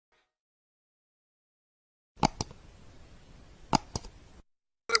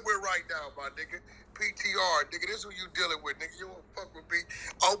with right now, my nigga. PTR, nigga. This is who you dealing with, nigga. You won't fuck with me.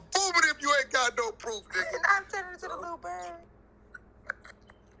 I'll boom it if you ain't got no proof, nigga. I'm telling it to the little bird.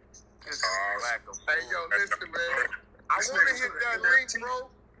 Hey, yo, listen, man. I want to hit that link, bro.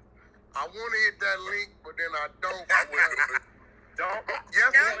 I want to hit that link, but then I don't. Don't.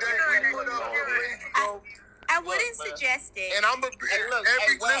 Yesterday, we put up a link, bro. I wouldn't suggest it. And I'm going to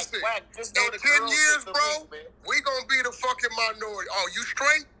listen. In 10 years, bro, we going to be the fucking minority. Oh, you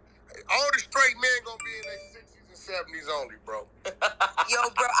straight? All the straight men going to be in their 60s and 70s only, bro. Yo,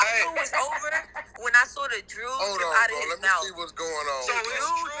 bro, I knew it was over when I saw the drool drip out of his mouth. Let me see what's going on. So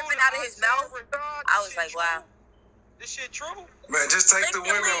drool dripping out of his mouth, I was like, wow. This shit true? Man, just take the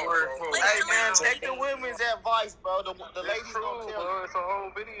women's word for it. Hey, man, take the women's advice, bro. The ladies gonna tell you. It's a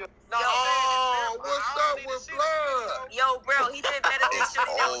whole video. Oh, what's up with blood? Yo, bro, he did better than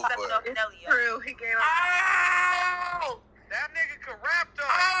Shorty that was sucking off Nelly. True, he gave up. Oh! That nigga could rap, though.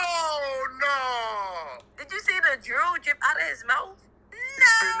 Oh, no! Did you see the drool drip out of his mouth?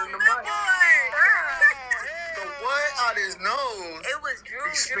 spitting in the mic. The what out his nose? It was Drew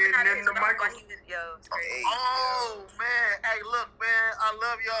spitting out of in his the mouth microphone. while he was, yo. Crazy. Oh, man. Hey, look, man. I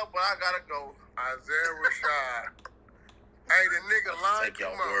love y'all, but I gotta go. Isaiah Rashad. Hey, the nigga lying. Take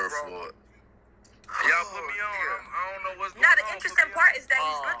your word for it. Y'all put me on. I don't know what's going Now, on. the interesting part is that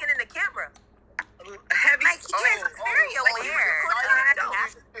he's looking in the camera. Heavy. Like, he has a stereo in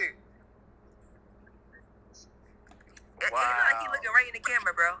here. It look like he looking right in the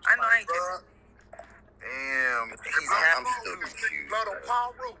camera, bro. I know I ain't kidding. Damn, I'm still confused. Blood on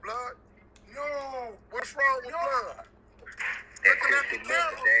Paul Root, blood. No, what's wrong with blood? That shit's the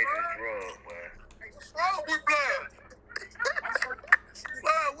most dangerous drug, man. What's wrong with blood?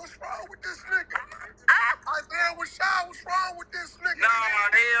 Blood, what's wrong with this nigga? Isaiah Rashad, what's wrong with this nigga?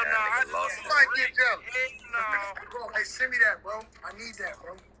 Nah, hell no. I lost just You might get jealous. no. Hey, send me that, bro. I need that,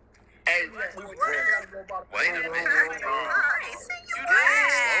 bro. Hey, wait a minute. Slow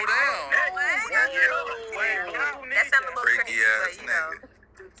down. That sounded a little Freaky crazy, ass but you know.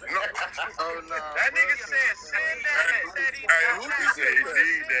 No. Oh, no. That nigga said, send that. Hey, who just said he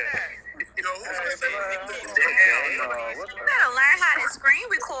need that? Yo, who's saying You better learn how to screen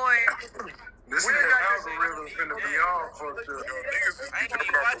record. This nigga algorithm finna be all fucked up. niggas is I ain't jumping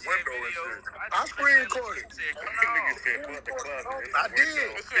even out watch the that window and video. shit. I screen recorded. Nigga said, fuck the club. I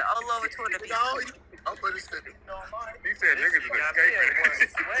did. This shit all over Twitter. No, I'm gonna send it. He said niggas is escaping.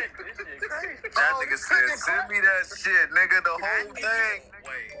 That nigga said, send me that shit, nigga, the whole thing.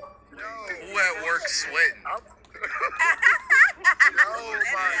 Wait. Who at work sweating? Oh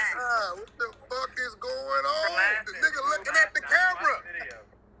my God, what the fuck is going on? The nigga looking at the camera.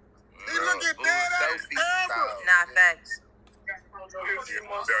 He looking dead at the camera. Nah, facts. Yeah,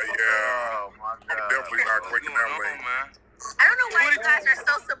 Oh, my God. definitely not clicking that link. I don't know why you guys are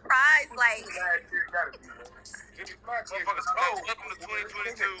so surprised. Like, Motherfuckers, welcome to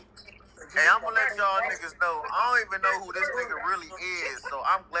 2022. Hey, I'm gonna let y'all niggas know. I don't even know who this nigga really is, so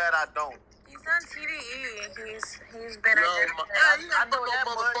I'm glad I don't. he's on TDE. He's been Yo, a you I ain't know from that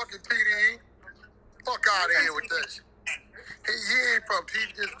no much. motherfucking TDE. Fuck out of here with that shit. He ain't from He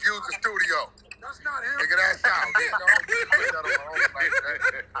just used the studio. That's not him. Nigga, that's out. Hey,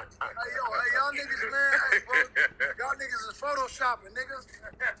 y'all niggas, man. Hey, bro, y'all niggas is photoshopping, niggas.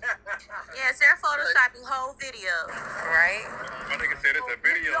 Yes, they're photoshopping whole videos, right? My nigga said it's a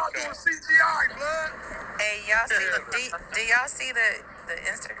video Y'all doing CGI, blood. Hey, y'all see do y'all see the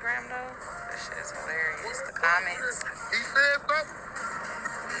Instagram though? This shit is hilarious. The comments. He said something?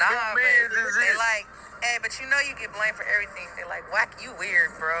 Nah, man but is they this? like, hey, but you know you get blamed for everything. They're like, WACK, you weird,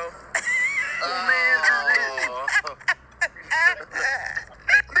 bro.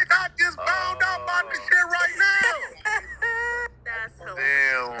 Nigga, I just found out about this shit right now. That's hilarious.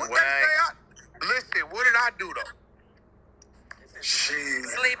 Damn, What they Wack. say? Listen, what did I do though? Shit.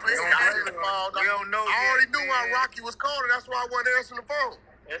 Sleepless We nights. don't know I yet, already knew why man. Rocky was calling. That's why I wasn't answering the phone.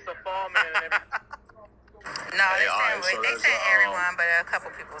 It's a fall man and everything. No, Hey, they alright, said so they that's said a, everyone, but a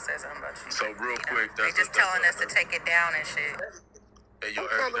couple people said something about you. So real quick, They that's just telling us to take it down and shit. Hey, yo, Who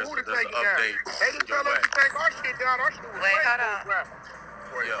tell them who to that's take an it down? update. They didn't tell us to take our shit down. Our shit was Wait, way hold more on. graphic.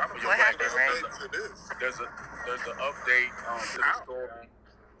 What happened, Ray? There's an update to the story.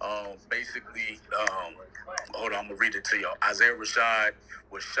 Basically, hold on, I'm gonna read it to y'all. Isaiah Rashad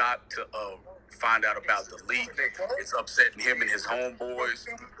was shot to find out about the leak. It's upsetting him and his homeboys,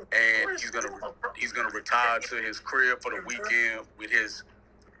 and he's gonna retire to his crib for the weekend with his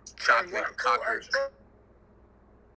chocolate cocker